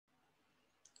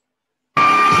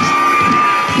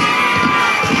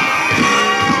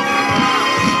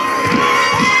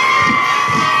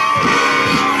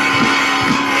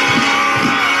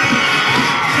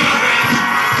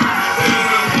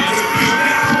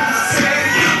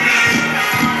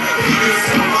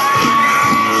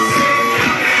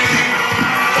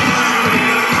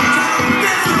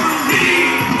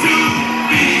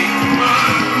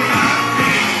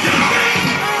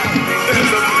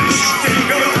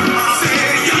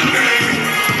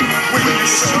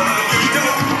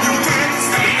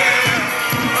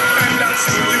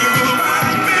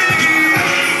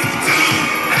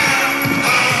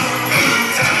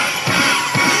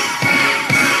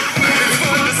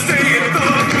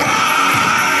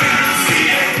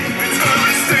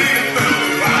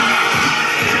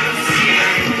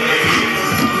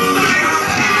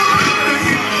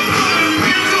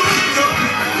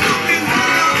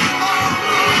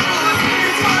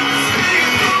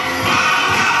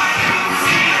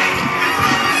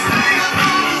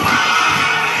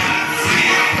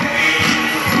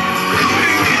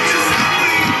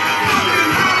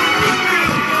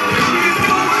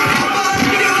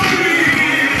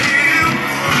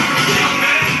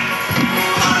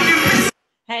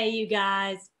you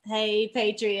guys. Hey,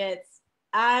 Patriots.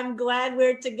 I'm glad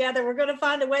we're together. We're going to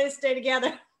find a way to stay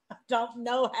together. I don't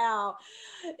know how.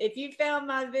 If you found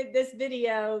this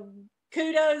video,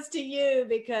 kudos to you,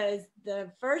 because the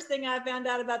first thing I found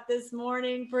out about this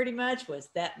morning pretty much was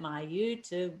that my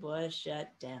YouTube was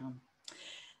shut down.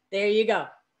 There you go.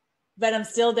 But I'm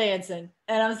still dancing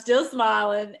and I'm still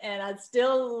smiling and I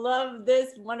still love this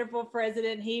wonderful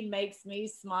president. He makes me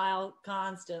smile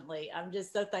constantly. I'm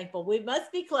just so thankful. We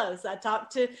must be close. I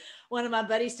talked to one of my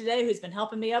buddies today who's been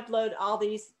helping me upload all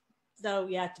these. So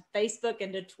yeah, to Facebook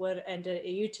and to Twitter and to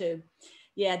YouTube.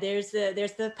 Yeah, there's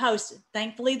the post.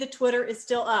 Thankfully, the Twitter is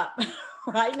still up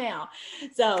right now.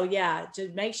 So yeah, to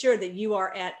make sure that you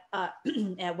are at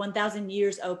 1,000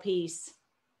 years O peace.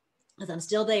 Because I'm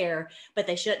still there, but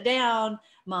they shut down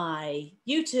my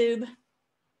YouTube,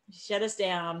 shut us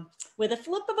down with a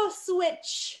flip of a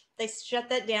switch. They shut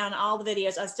that down, all the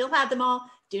videos. I still have them all.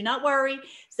 Do not worry.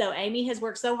 So Amy has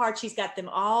worked so hard. She's got them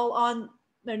all on,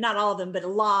 not all of them, but a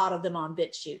lot of them on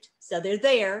BitChute. So they're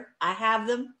there. I have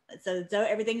them. So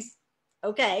everything's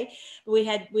okay.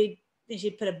 She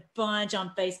put a bunch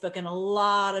on Facebook and a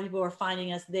lot of people are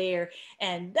finding us there,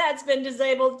 and that's been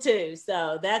disabled too.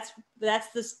 So that's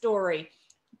the story.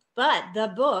 But the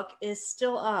book is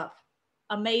still up,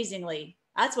 amazingly.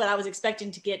 That's what I was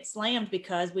expecting to get slammed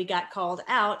because we got called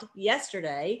out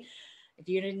yesterday. If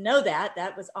you didn't know that,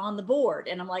 that was on the board.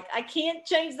 And I'm like, I can't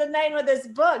change the name of this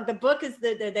book. The book is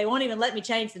they won't even let me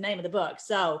change the name of the book.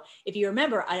 So if you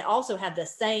remember, I also have the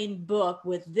same book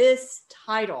with this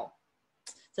title.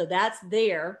 So that's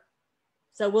there.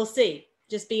 So we'll see.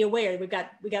 Just be aware. We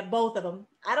got both of them.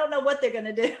 I don't know what they're going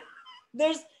to do.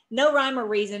 There's no rhyme or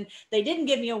reason. They didn't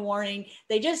give me a warning.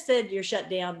 They just said you're shut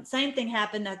down. Same thing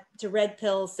happened to Red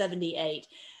Pill 78.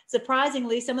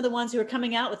 Surprisingly, some of the ones who are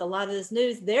coming out with a lot of this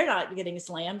news, they're not getting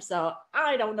slammed. So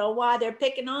I don't know why they're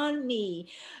picking on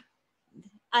me.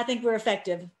 I think we're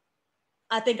effective.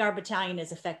 I think our battalion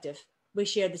is effective. We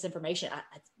shared this information.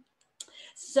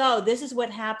 So this is what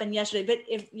happened yesterday. But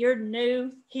if you're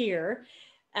new here,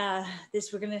 we're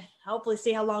going to hopefully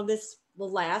see how long this will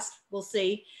last. We'll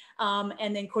see.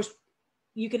 And then, of course,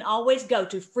 you can always go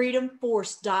to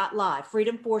freedomforce.live,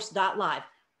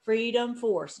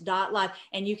 freedomforce.live,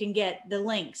 and you can get the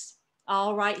links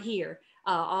all right here.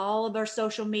 All of our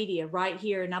social media right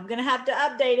here. And I'm going to have to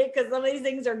update it because some of these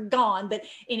things are gone. But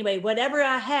anyway, whatever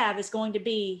I have is going to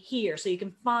be here so you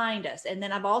can find us. And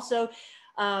then I've also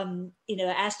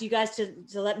asked you guys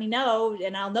to let me know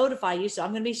and I'll notify you. So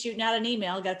I'm going to be shooting out an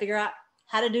email. Got to figure out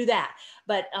how to do that.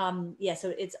 But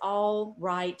so it's all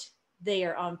right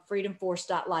there on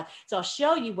freedomforce.live. So I'll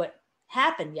show you what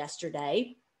happened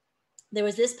yesterday. There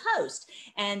was this post.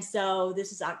 And so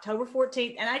this is October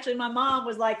 14th. And actually my mom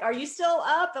was like, are you still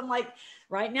up? I'm like,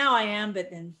 right now I am.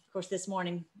 But then of course this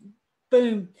morning,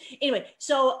 boom. Anyway,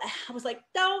 so I was like,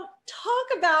 don't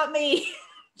talk about me.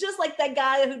 Just like that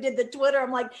guy who did the Twitter.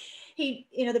 I'm like,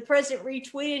 the president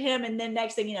retweeted him. And then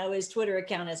next thing you know, his Twitter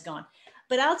account is gone.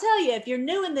 But I'll tell you, if you're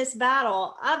new in this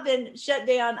battle, I've been shut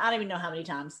down. I don't even know how many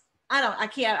times. I've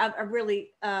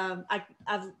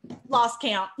lost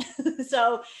count.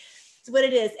 So it's what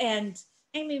it is. And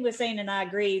Amy was saying, and I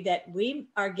agree that we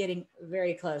are getting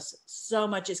very close. So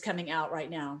much is coming out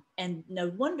right now. And no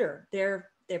wonder they're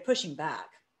pushing back.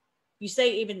 You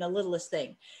say even the littlest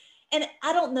thing. And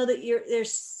I don't know that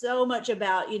there's so much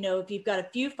about, if you've got a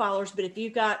few followers, but if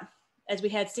you've got, as we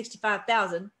had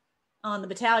 65,000 on the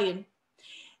battalion,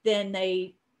 then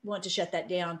they want to shut that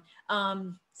down.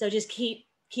 So just keep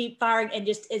firing and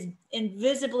just as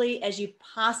invisibly as you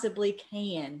possibly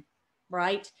can,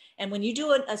 right? And when you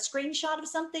do a screenshot of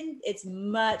something, it's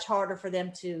much harder for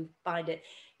them to find it.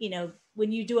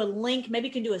 When you do a link, maybe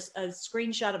you can do a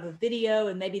screenshot of a video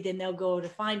and maybe then they'll go to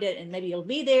find it and maybe it'll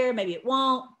be there, maybe it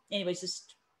won't. Anyway, so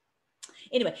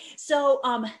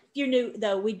if you're new,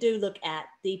 though, we do look at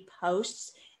the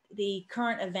posts, the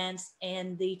current events,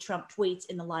 and the Trump tweets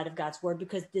in the light of God's word,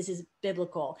 because this is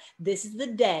biblical. This is the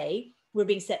day we're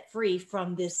being set free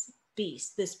from this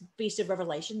beast of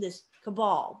Revelation, this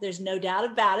cabal. There's no doubt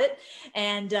about it.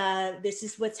 And this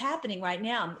is what's happening right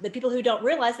now. The people who don't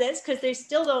realize this, because they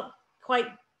still don't quite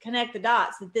connect the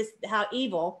dots, that how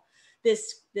evil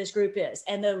this group is.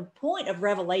 And the point of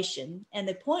Revelation and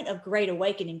the point of Great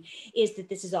Awakening is that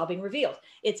this is all being revealed.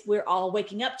 We're all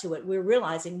waking up to it. We're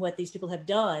realizing what these people have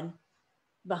done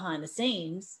behind the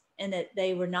scenes and that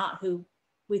they were not who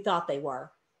we thought they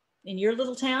were in your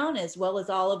little town as well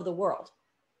as all over the world.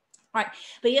 All right.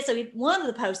 But yeah, so one of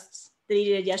the posts that he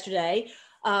did yesterday,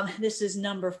 this is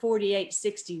number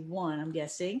 4861, I'm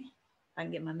guessing. I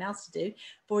can get my mouse to do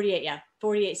 48. Yeah,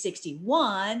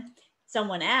 4861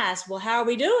 someone asked, well, how are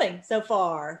we doing so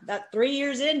far? About 3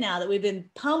 years in now that we've been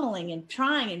pummeling and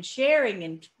trying and sharing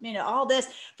and, you know, all this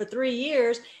for 3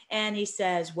 years. And he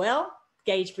says, well,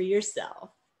 gauge for yourself.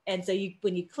 And so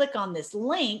when you click on this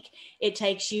link, it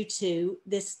takes you to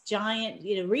this giant,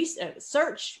 you know,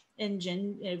 search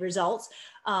engine results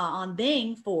on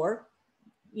Bing for,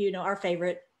 you know, our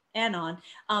favorite Anon.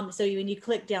 So when you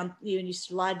click down, you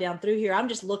slide down through here, I'm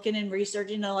just looking and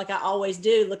researching, you know, like I always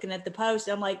do, looking at the post.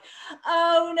 I'm like,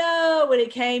 oh no, when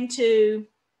it came to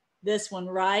this one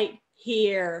right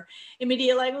here,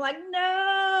 immediately I'm like,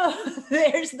 no,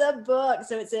 there's the book.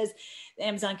 So it says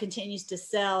Amazon continues to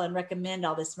sell and recommend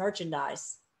all this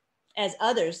merchandise as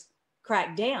others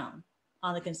crack down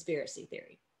on the conspiracy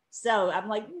theory. So I'm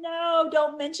like, no,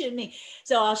 don't mention me.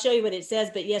 So I'll show you what it says.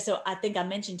 But yeah, so I think I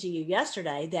mentioned to you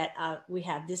yesterday that we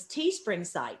have this Teespring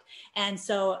site. And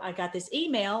so I got this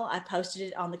email. I posted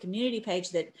it on the community page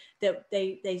that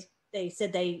they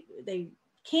said they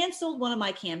canceled one of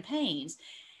my campaigns.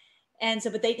 And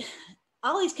so, but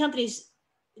all these companies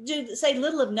do say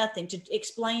little of nothing to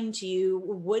explain to you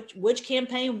which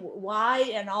campaign,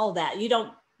 why, and all that.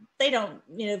 They don't,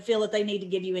 you know, feel that they need to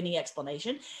give you any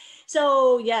explanation.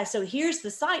 So yeah, so here's the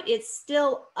site. It's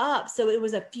still up. So it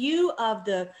was a few of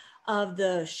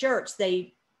the shirts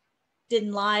they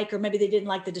didn't like, or maybe they didn't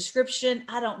like the description.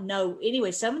 I don't know.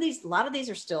 Anyway, a lot of these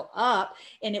are still up.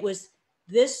 And it was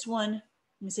this one. Let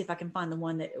me see if I can find the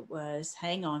one that it was.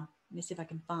 Hang on. Let me see if I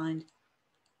can find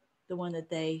the one that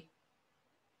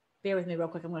bear with me real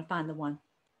quick. I'm going to find the one.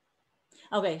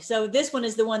 Okay. So this one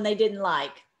is the one they didn't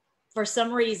like for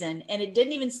some reason. And it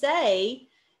didn't even say,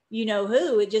 you know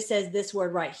who, it just says this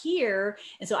word right here.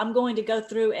 And so I'm going to go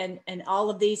through and all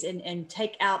of these and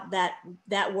take out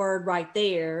that word right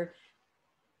there.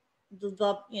 The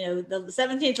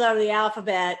 17th letter of the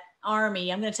alphabet,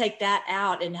 army. I'm going to take that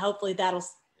out, and hopefully that'll,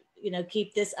 you know,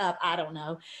 keep this up. I don't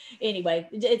know. Anyway,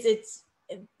 it's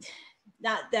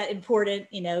not that important.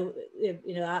 You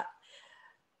know,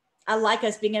 I like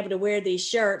us being able to wear these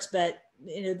shirts, but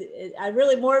you know, I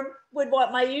really more would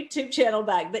want my YouTube channel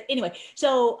back. But anyway,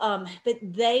 so but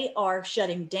they are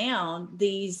shutting down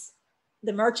the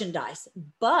merchandise,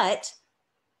 but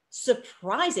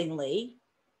surprisingly,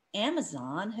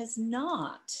 Amazon has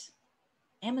not.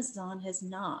 Amazon has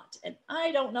not. And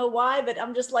I don't know why, but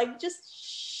I'm just like,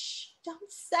 shh,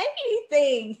 don't say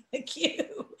anything. Cute.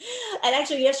 And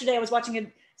actually yesterday I was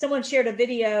watching someone shared a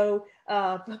video,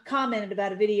 commented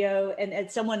about a video, and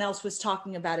someone else was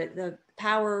talking about it, the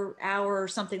Power Hour or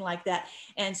something like that.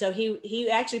 And so he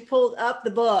actually pulled up the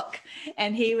book,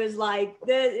 and he was like,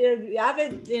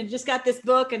 I've just got this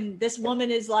book, and this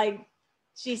woman is like,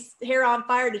 she's hair on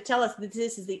fire to tell us that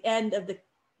this is the end of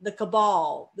the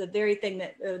cabal, the very thing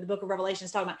that the book of Revelation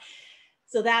is talking about.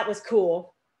 So that was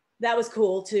cool. That was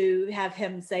cool to have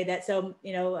him say that. So,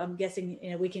 you know, I'm guessing, you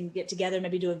know, we can get together,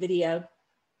 maybe do a video.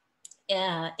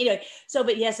 Anyway, so,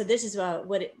 but yeah, so this is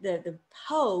the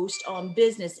post on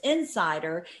Business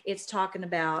Insider. It's talking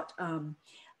about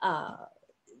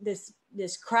this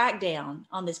crackdown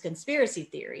on this conspiracy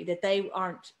theory that they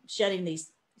aren't shutting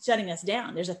us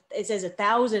down. It says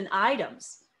 1,000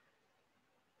 items.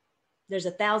 There's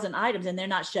 1,000 items, and they're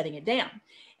not shutting it down.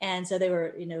 And so they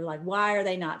were, you know, like, why are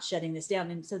they not shutting this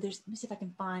down? And so let me see if I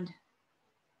can find.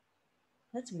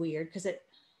 That's weird, because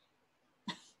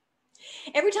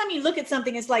every time you look at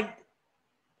something, it's like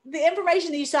the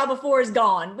information that you saw before is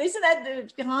gone. Isn't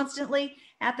that constantly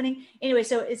happening? Anyway,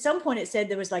 so at some point it said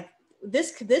there was like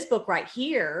this book right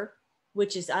here,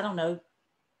 which is, I don't know,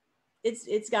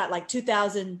 it's got like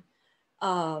 2,000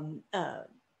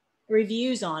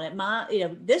 reviews on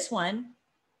it. This one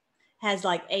has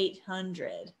like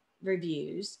 800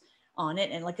 reviews on it,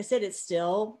 and like I said, it's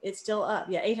still up.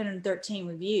 Yeah, 813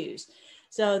 reviews.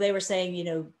 So they were saying, you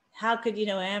know, how could, you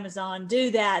know, Amazon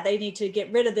do that? They need to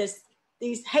get rid of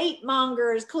these hate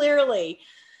mongers, clearly.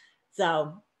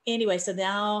 So anyway, so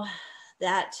now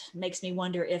that makes me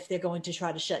wonder if they're going to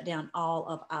try to shut down all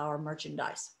of our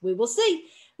merchandise. We will see.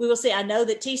 We will see. I know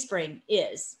that Teespring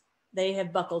they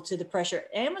have buckled to the pressure.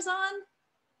 Amazon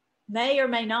may or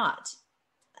may not.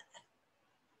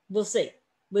 We'll see.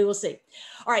 We will see.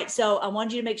 All right. So I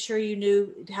wanted you to make sure you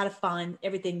knew how to find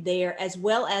everything there, as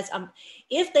well as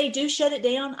if they do shut it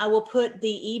down, I will put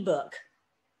the ebook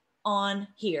on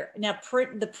here. Now,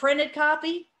 the printed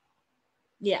copy.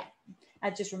 Yeah,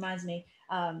 that just reminds me.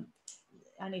 I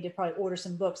need to probably order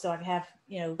some books so I can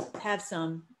have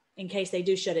some in case they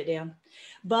do shut it down.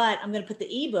 But I'm going to put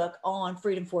the ebook on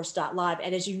freedomforce.live.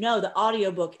 And as you know, the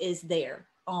audiobook is there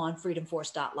on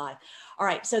freedomforce.live. All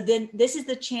right. So then this is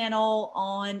the channel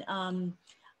on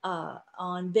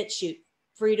BitChute.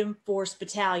 Freedom Force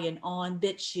Battalion on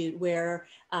BitChute, where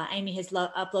Amy has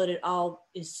uploaded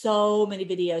so many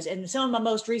videos, and some of my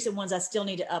most recent ones I still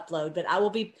need to upload, but I will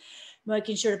be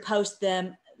making sure to post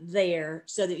them there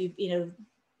so that you know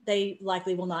they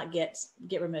likely will not get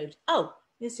removed. Oh,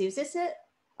 let's see, is this it?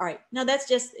 All right, no, that's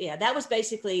just, yeah, that was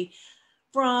basically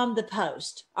from the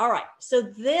post. All right, so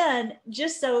then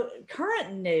just so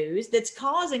current news that's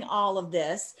causing all of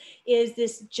this is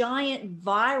this giant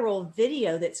viral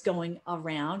video that's going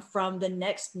around from the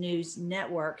Next News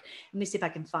Network. Let me see if I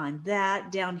can find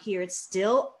that down here. It's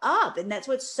still up, and that's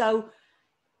what's so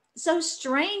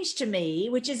strange to me,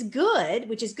 which is good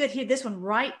here. This one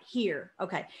right here.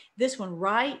 Okay, this one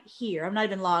right here. I'm not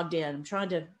even logged in. I'm trying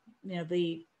to, you know,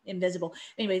 be invisible.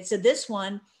 Anyway, so this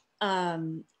one,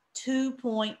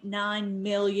 2.9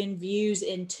 million views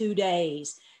in 2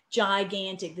 days.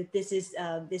 Gigantic. That this is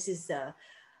that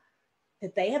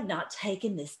they have not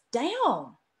taken this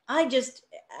down.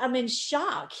 I'm in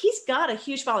shock. He's got a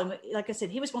huge following. Like I said,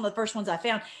 he was one of the first ones I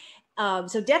found.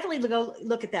 So definitely go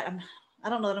look at that. I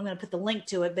don't know that I'm going to put the link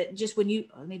to it, but just when you,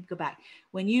 let me go back.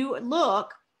 When you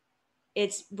look,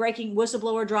 it's breaking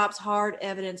whistleblower drops hard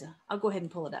evidence. I'll go ahead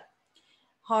and pull it up.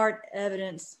 Hard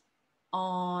evidence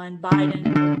on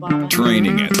Biden, Obama.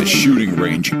 Training at the shooting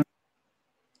range. All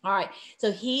right.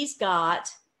 So he's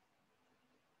got,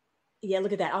 yeah,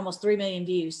 look at that. Almost 3 million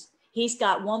views. He's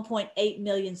got 1.8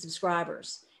 million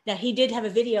subscribers. Now, he did have a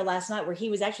video last night where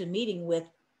he was actually meeting with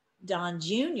Don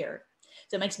Jr.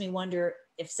 So it makes me wonder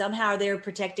if somehow they're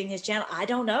protecting his channel. I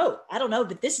don't know,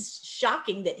 but this is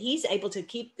shocking that he's able to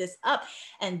keep this up.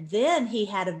 And then he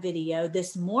had a video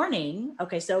this morning.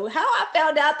 Okay, so how I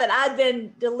found out that I'd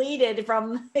been deleted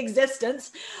from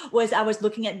existence was I was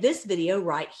looking at this video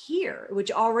right here,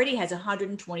 which already has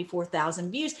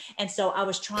 124,000 views. And so I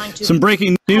was trying to some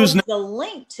breaking news, the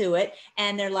link to it,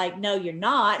 and they're like, no, you're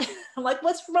not. I'm like,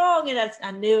 what's wrong? And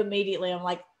I knew immediately. I'm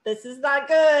like, this is not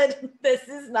good. This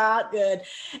is not good.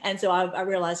 And so I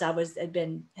realized had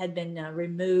been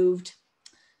removed,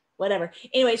 whatever.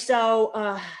 Anyway,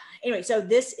 so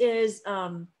this is,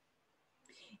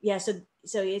 yeah, so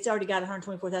it's already got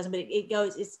 124,000, but it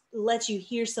lets you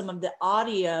hear some of the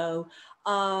audio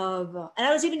of, and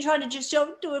I was even trying to just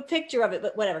do a picture of it,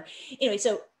 but whatever. Anyway,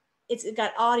 so it's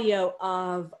got audio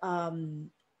of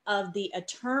the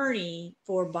attorney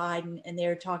for Biden, and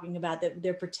they're talking about that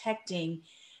they're protecting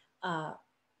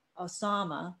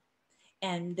Osama,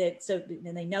 and that so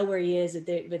and they know where he is,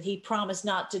 but he promised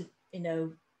not to, you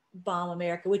know, bomb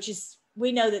America, which is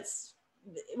we know it's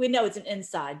an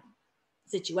inside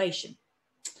situation.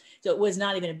 So it was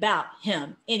not even about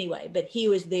him anyway, but he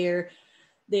was their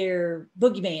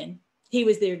boogeyman. He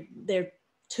was their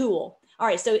tool. All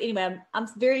right. So anyway, I'm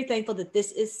very thankful that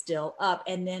this is still up.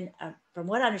 And then from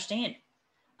what I understand,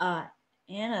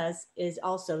 Anna's is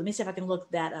also, let me see if I can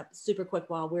look that up super quick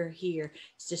while we're here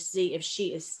to see if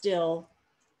she is still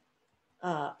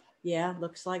up. Yeah,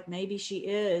 looks like maybe she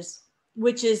is,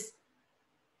 which is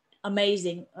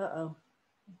amazing. Uh-oh.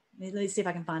 Let me see if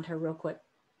I can find her real quick.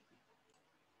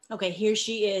 Okay, here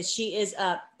she is. She is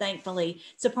up, thankfully,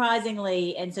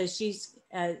 surprisingly. And so she's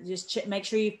just make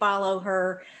sure you follow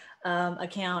her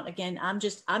account. Again, I'm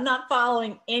not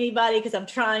following anybody because I'm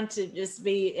trying to just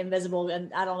be invisible,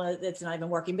 and I don't know, it's not even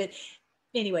working. But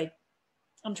anyway,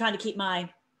 I'm trying to keep my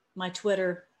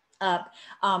Twitter up.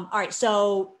 All right,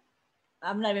 so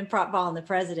I'm not even following the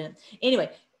president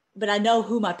anyway, but I know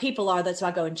who my people are. That's why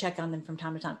I go and check on them from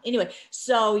time to time. Anyway,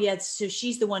 so yeah, so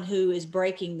she's the one who is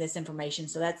breaking this information.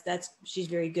 So that's she's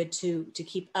very good to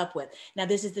keep up with. Now,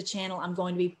 this is the channel I'm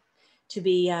going to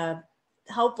be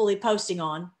hopefully posting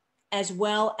on, as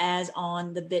well as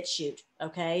on the BitChute.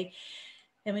 Okay.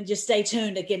 And we just stay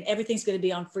tuned. Again, everything's going to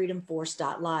be on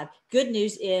freedomforce.live. Good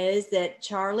news is that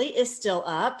Charlie is still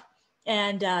up,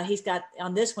 and he's got,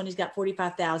 on this one, he's got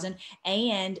 45,000.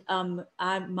 And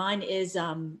mine is,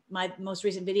 my most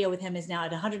recent video with him is now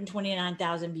at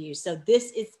 129,000 views. So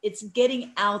it's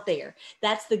getting out there.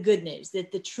 That's the good news,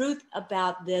 that the truth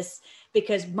about this,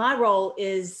 because my role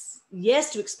is,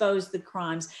 yes, to expose the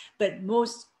crimes, but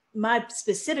my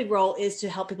specific role is to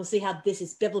help people see how this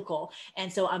is biblical.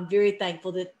 And so I'm very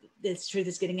thankful that this truth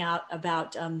is getting out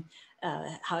about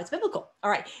how it's biblical. All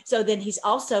right. So then he's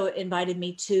also invited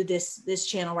me to this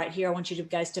channel right here. I want you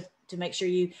guys to make sure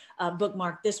you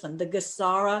bookmark this one, the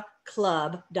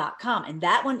GESARAclub.com. And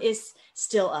that one is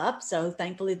still up. So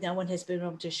thankfully, no one has been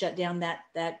able to shut down that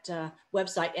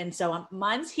website. And so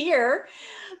mine's here.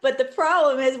 But the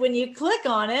problem is when you click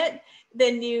on it,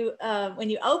 then you when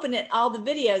you open it, all the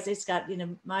videos, it's got, you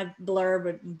know, my blurb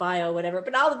or bio, whatever,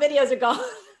 but all the videos are gone.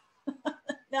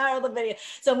 not all the video.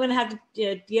 So I'm going to have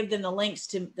to give them the links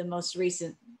to the most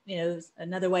recent,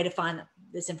 another way to find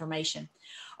this information.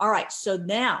 All right. So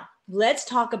now let's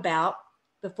talk about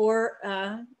before,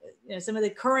 some of the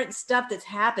current stuff that's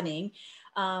happening.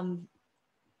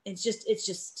 It's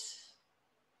just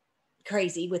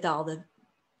crazy with all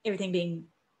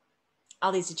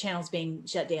these channels being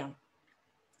shut down.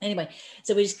 Anyway,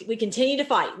 so we continue to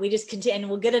fight. We just continue, and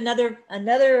we'll get another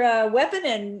weapon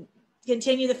and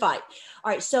continue the fight.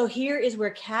 All right, so here is where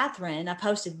Catherine, I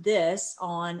posted this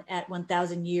on at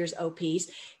 1000 Years O Peace.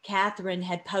 Catherine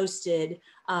had posted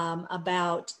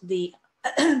about the,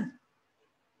 hang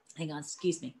on,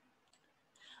 excuse me.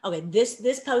 Okay,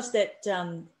 this post that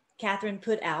Catherine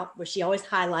put out, where she always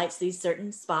highlights these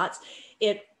certain spots,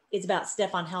 it's about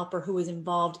Stefan Halper, who was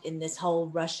involved in this whole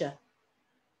Russia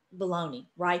baloney,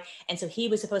 right? And so he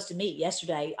was supposed to meet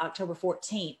yesterday, October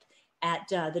 14th, at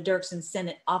the Dirksen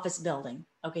Senate office building.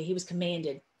 Okay, he was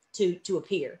commanded to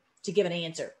appear, to give an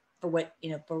answer for what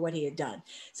he had done.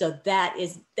 So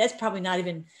that's probably not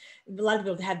even, a lot of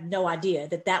people have no idea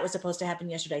that was supposed to happen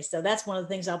yesterday. So that's one of the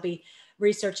things I'll be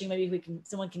researching. Maybe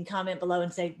someone can comment below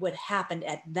and say what happened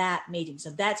at that meeting.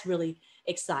 So that's really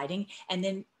exciting. And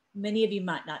then many of you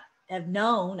might not have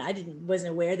known,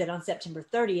 wasn't aware that on September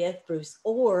 30th, Bruce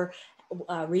Orr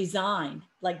resigned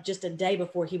like just a day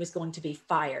before he was going to be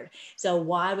fired. So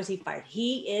why was he fired?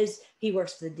 He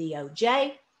works for the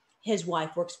DOJ. His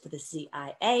wife works for the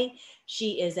CIA.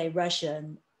 She is a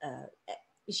Russian,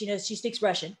 she speaks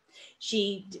Russian.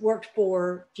 She worked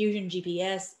for Fusion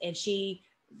GPS, and she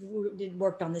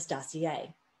worked on this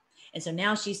dossier. And so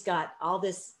now she's got all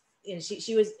this,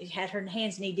 she had her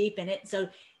hands knee deep in it. So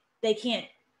they can't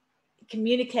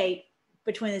communicate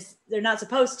between this, they're not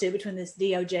supposed to, between this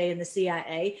DOJ and the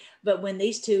CIA, but when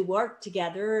these two work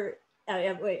together,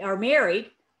 are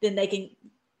married, then they can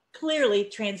clearly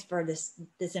transfer this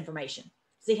information.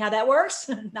 See how that works?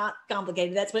 Not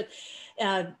complicated. That's what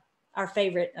our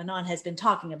favorite Anon has been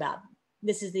talking about.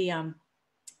 This is the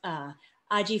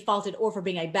IG faulted Orr for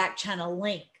being a back channel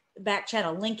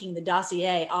linking the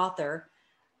dossier author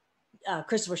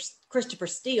Christopher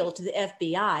Steele to the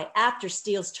FBI after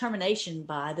Steele's termination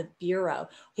by the Bureau.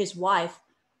 His wife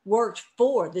worked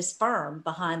for this firm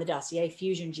behind the dossier,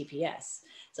 Fusion GPS.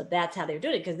 So that's how they're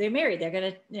doing it, because they're married. They're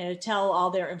going to tell all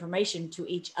their information to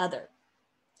each other.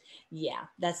 Yeah,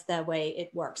 that's the way it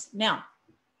works. Now,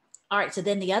 all right, so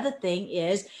then the other thing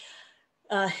is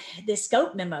this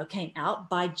scope memo came out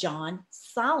by John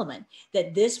Solomon,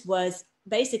 that this was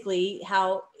basically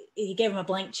how he gave him a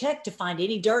blank check to find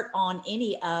any dirt on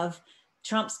any of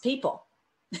Trump's people.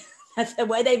 That's the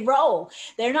way they roll.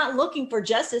 They're not looking for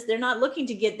justice. They're not looking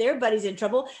to get their buddies in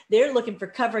trouble. They're looking for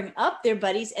covering up their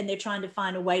buddies, and they're trying to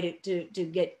find a way to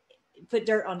put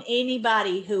dirt on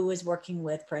anybody who was working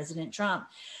with President Trump.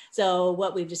 So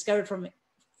what we've discovered from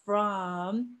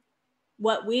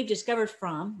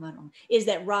is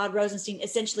that Rod Rosenstein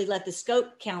essentially let the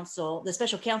scope council, the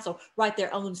special counsel, write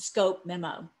their own scope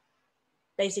memo.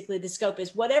 Basically, the scope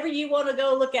is whatever you want to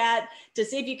go look at to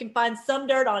see if you can find some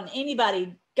dirt on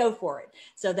anybody, go for it.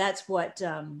 So that's what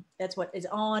is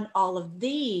on all of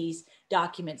these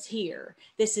documents here.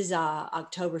 This is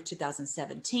October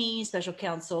 2017 special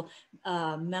counsel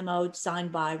memo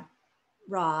signed by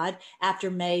Rod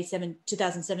after May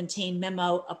 2017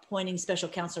 memo appointing special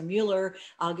counsel Mueller,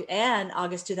 and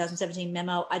August 2017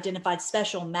 memo identified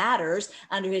special matters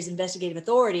under his investigative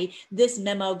authority. This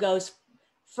memo goes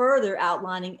further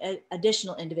outlining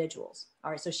additional individuals.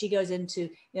 All right, so she goes into,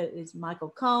 it's Michael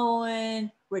Cohen,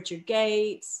 Richard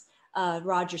Gates,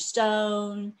 Roger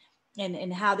Stone,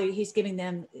 and how he's giving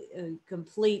them a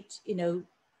complete,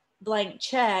 blank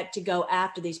check to go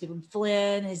after these people.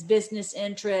 Flynn, his business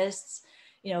interests,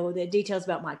 the details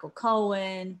about Michael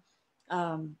Cohen.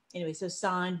 Anyway, so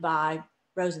signed by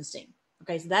Rosenstein.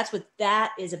 Okay, so that's what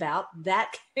that is about.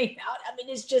 That came out. I mean,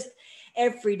 it's just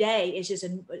every day. It's just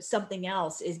something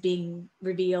else is being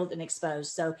revealed and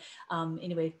exposed. So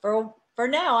anyway, for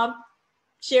now, I'm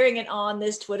sharing it on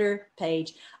this Twitter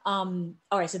page. All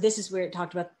right, so this is where it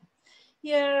talked about.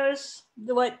 Yes,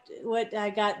 what I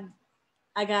got.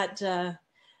 The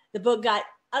book got.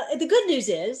 The good news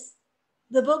is,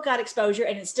 the book got exposure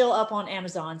and it's still up on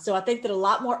Amazon. So I think that a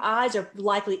lot more eyes are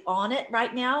likely on it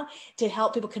right now to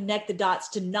help people connect the dots,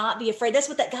 to not be afraid. That's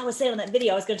what that guy was saying on that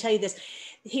video. I was going to tell you this.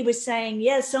 He was saying,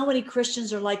 yes, so many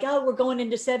Christians are like, oh, we're going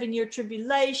into 7-year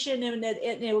tribulation and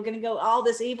we're going to go, all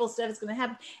this evil stuff is going to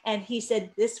happen. And he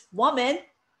said, this woman,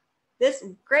 this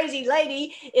crazy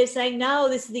lady is saying, no,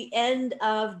 this is the end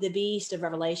of the beast of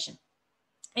Revelation.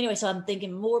 Anyway, so I'm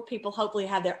thinking more people hopefully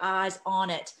have their eyes on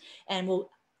it, and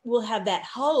we'll have that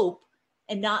hope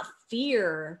and not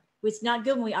fear. It's not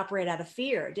good when we operate out of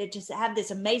fear. To just have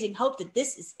this amazing hope that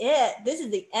this is it. This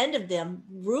is the end of them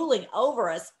ruling over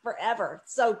us forever.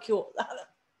 So cool.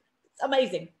 It's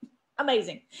amazing.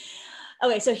 Amazing.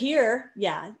 Okay, so here,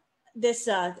 yeah, this,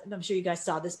 I'm sure you guys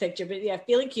saw this picture, but yeah,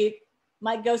 feeling cute,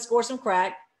 might go score some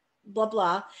crack, blah,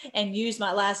 blah, and use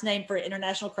my last name for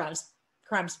international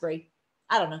crime spree.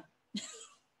 I don't know.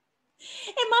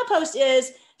 And my post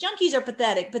is, junkies are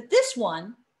pathetic, but this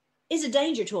one is a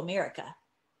danger to America.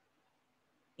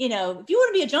 You know, if you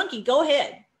want to be a junkie, go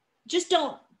ahead. Just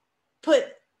don't put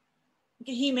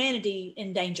humanity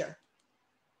in danger.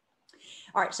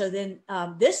 All right, so then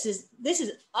this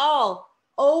is all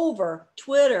over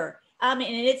Twitter. I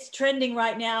mean, and it's trending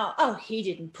right now. Oh, he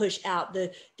didn't push out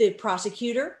the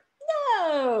prosecutor.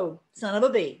 No, son of a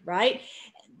bee, right?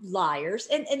 Liars.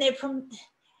 And they're from,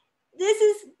 this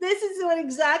is what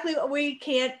exactly what we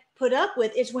can't put up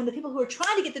with, is when the people who are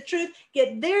trying to get the truth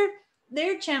get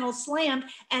their channels slammed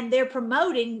and they're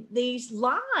promoting these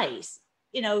lies.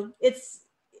 You know, it's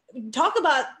talk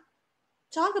about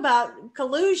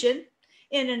collusion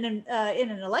in an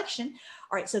election.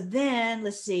 All right, so then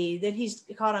let's see. Then he's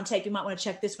caught on tape. You might want to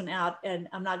check this one out, and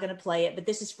I'm not going to play it, but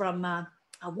this is from I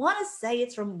want to say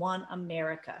it's from One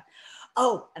America.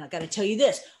 Oh, and I got to tell you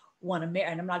this, One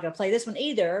America, and I'm not going to play this one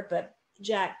either, but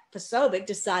Jack Posobiec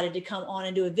decided to come on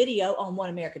and do a video on One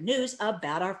America News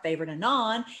about our favorite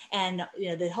Anon. And, you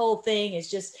know, the whole thing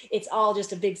is just, it's all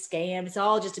just a big scam. It's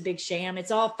all just a big sham. It's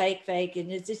all fake.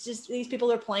 And it's just, these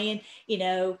people are playing, you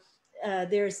know,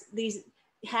 there's these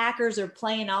hackers are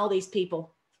playing all these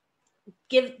people.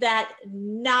 Give that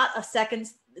not a second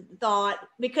thought,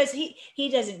 because he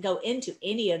doesn't go into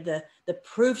any of the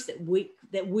proofs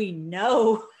that we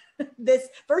know this.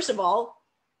 First of all,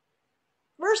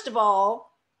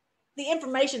 the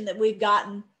information that we've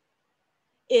gotten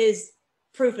is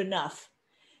proof enough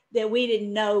that we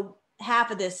didn't know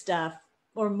half of this stuff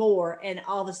or more. And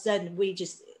all of a sudden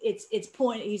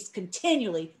he's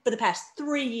continually for the past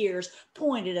 3 years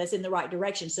pointed us in the right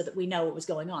direction so that we know what was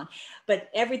going on. But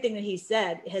everything that he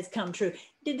said has come true.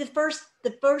 Did the first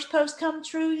post come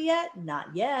true yet?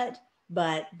 Not yet,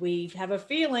 but we have a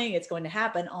feeling it's going to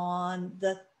happen on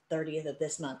the 30th of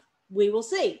this month. We will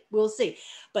see. We'll see.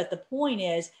 But the point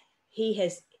is, he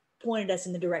has pointed us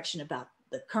in the direction about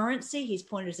the currency. He's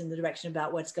pointed us in the direction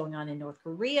about what's going on in North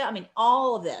Korea. I mean,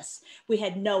 all of this. We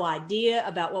had no idea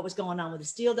about what was going on with the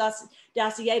Steele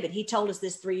dossier, but he told us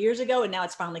this 3 years ago, and now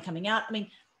it's finally coming out. I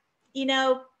mean, you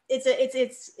know, it's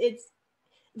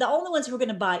the only ones who are going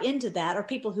to buy into that are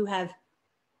people who have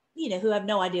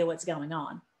no idea what's going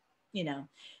on, you know.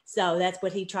 So that's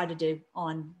what he tried to do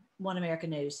on One America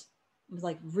News. I was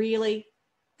like, really?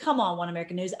 Come on, One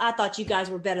American News. I thought you guys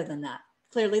were better than that.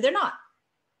 Clearly they're not.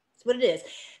 That's what it is.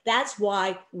 That's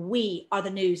why we are the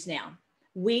news now.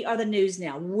 We are the news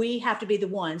now. We have to be the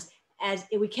ones, as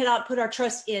we cannot put our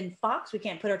trust in Fox. We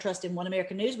can't put our trust in One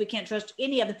American News. We can't trust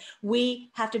any of them.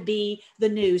 We have to be the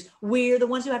news. We're the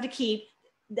ones who have to keep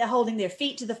holding their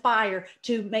feet to the fire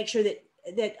to make sure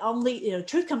that only, you know,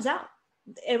 truth comes out.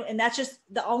 And that's just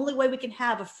the only way we can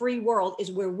have a free world, is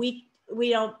where we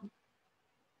don't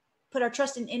put our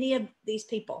trust in any of these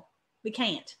people. We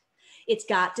can't. It's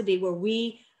got to be where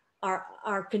we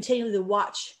are continually the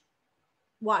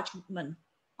watchman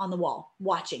on the wall,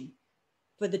 watching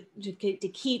for to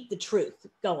keep the truth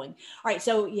going. All right,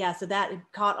 so yeah, so that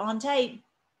caught on tape.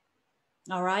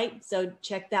 All right, so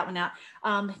check that one out.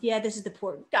 Yeah, this is the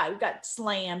poor guy who got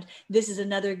slammed. This is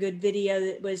another good video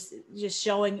that was just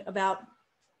showing about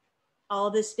all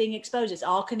this being exposed. It's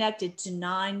all connected to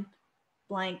 9/11.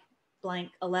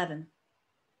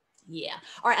 Yeah.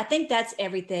 All right. I think that's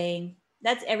everything.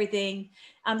 That's everything.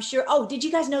 I'm sure. Oh, did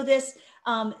you guys know this?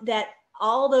 That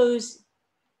all those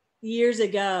years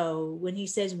ago, when he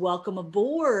says, "Welcome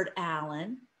aboard,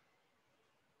 Alan,"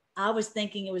 I was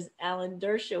thinking it was Alan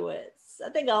Dershowitz. I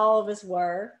think all of us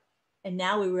were. And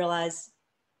now we realize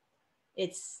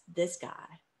it's this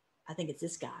guy. I think it's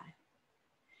this guy.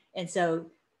 And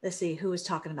so let's see who was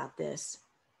talking about this.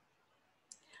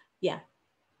 Yeah.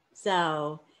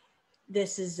 So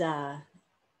this is,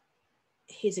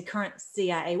 he's a current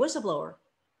CIA whistleblower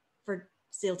for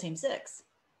SEAL Team 6.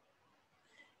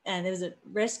 And there was a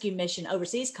rescue mission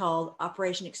overseas called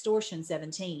Operation Extortion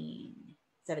 17.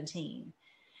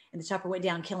 And the chopper went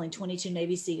down, killing 22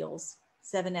 Navy SEALs,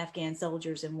 7 Afghan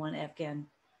soldiers, and 1 Afghan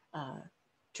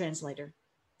translator,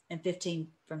 and 15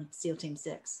 from SEAL Team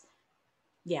 6.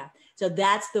 Yeah. So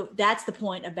that's the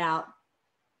point about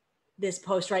this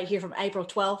post right here from April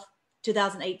 12th,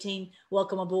 2018.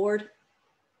 Welcome aboard.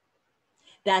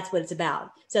 That's what it's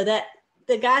about. So that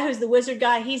the guy who's the wizard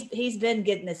guy, he's been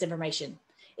getting this information.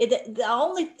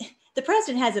 The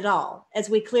president has it all, as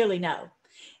we clearly know.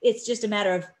 It's just a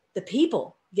matter of the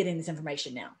people getting this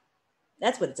information now.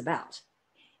 That's what it's about.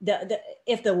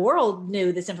 If the world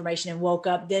knew this information and woke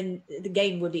up, then the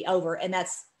game would be over. And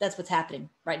that's what's happening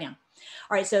right now.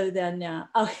 All right. So then,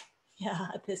 oh yeah,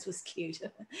 this was cute.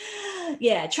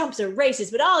 Yeah. Trump's a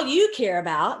racist, but all you care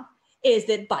about is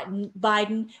that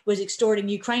Biden was extorting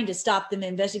Ukraine to stop them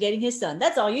investigating his son.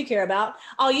 That's all you care about.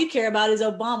 All you care about is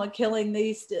Obama killing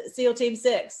these SEAL Team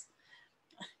 6.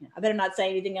 I better not say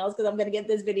anything else because I'm going to get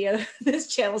this video, this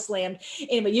channel slammed.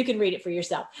 Anyway, you can read it for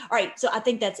yourself. All right. So I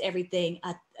think that's everything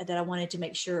that I wanted to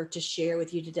make sure to share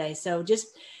with you today. So just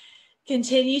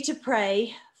continue to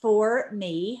pray for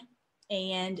me.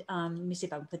 And let me see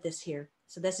if I can put this here.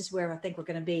 So this is where I think we're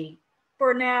going to be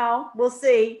for now. We'll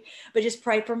see. But just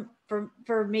pray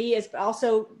for me, as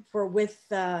also for with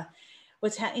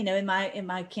what's happening, in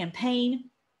my campaign.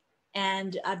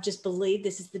 And I've just believed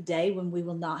this is the day when we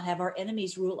will not have our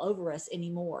enemies rule over us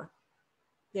anymore.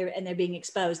 They're being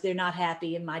exposed. They're not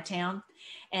happy in my town,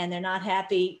 and they're not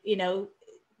happy.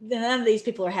 None of these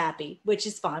people are happy, which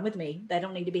is fine with me. They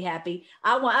don't need to be happy.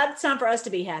 It's time for us to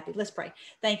be happy. Let's pray.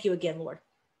 Thank you again, Lord.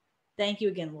 Thank you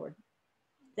again, Lord.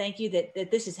 Thank you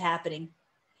that this is happening,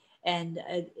 and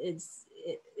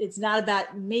it's not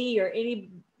about me or any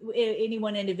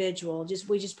one individual.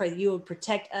 We just pray that you will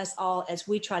protect us all as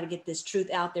we try to get this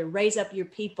truth out there. Raise up your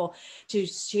people to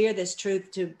share this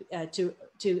truth,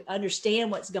 to understand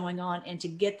what's going on, and to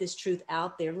get this truth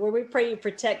out there. Lord, we pray you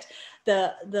protect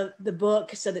the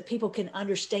book so that people can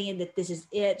understand that this is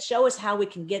it. Show us how we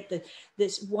can get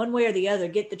this one way or the other,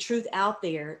 get the truth out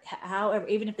there. However,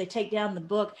 even if they take down the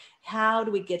book, how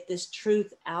do we get this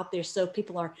truth out there so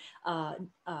people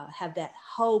have that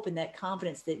hope and that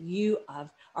confidence that you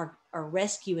are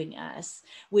rescuing us?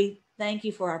 We thank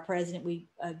you for our president. We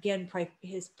again pray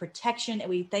his protection, and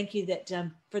we thank you that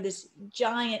for this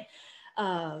giant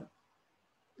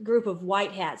group of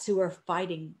white hats who are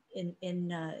fighting in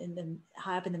the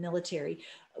high up in the military.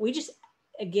 We just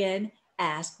again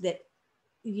ask that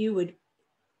you would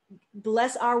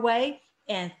bless our way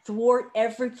and thwart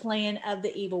every plan of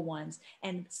the evil ones,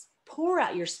 and pour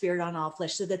out your spirit on all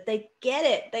flesh so that they get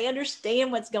it. They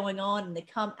understand what's going on, and they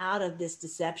come out of this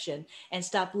deception and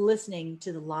stop listening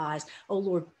to the lies. Oh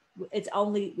Lord,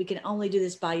 we can only do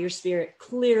this by your spirit.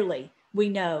 Clearly, we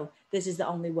know this is the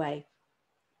only way,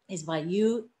 is by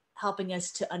you helping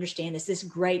us to understand this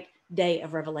great day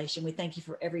of revelation. We thank you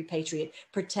for every patriot.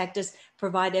 Protect us,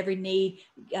 provide every need,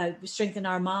 strengthen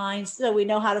our minds so we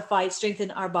know how to fight,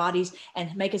 strengthen our bodies,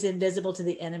 and make us invisible to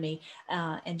the enemy,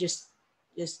 and just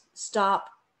stop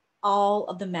all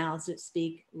of the mouths that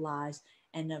speak lies,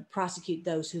 and prosecute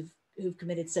those who've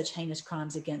committed such heinous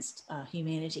crimes against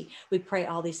humanity. We pray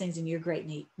all these things in your great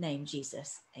name,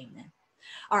 Jesus. Amen.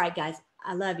 All right, guys,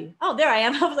 I love you. Oh, there I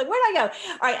am. I was like, where'd I go?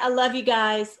 All right, I love you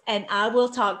guys, and I will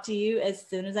talk to you as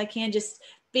soon as I can. Just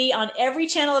be on every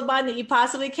channel of mine that you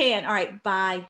possibly can. All right, bye.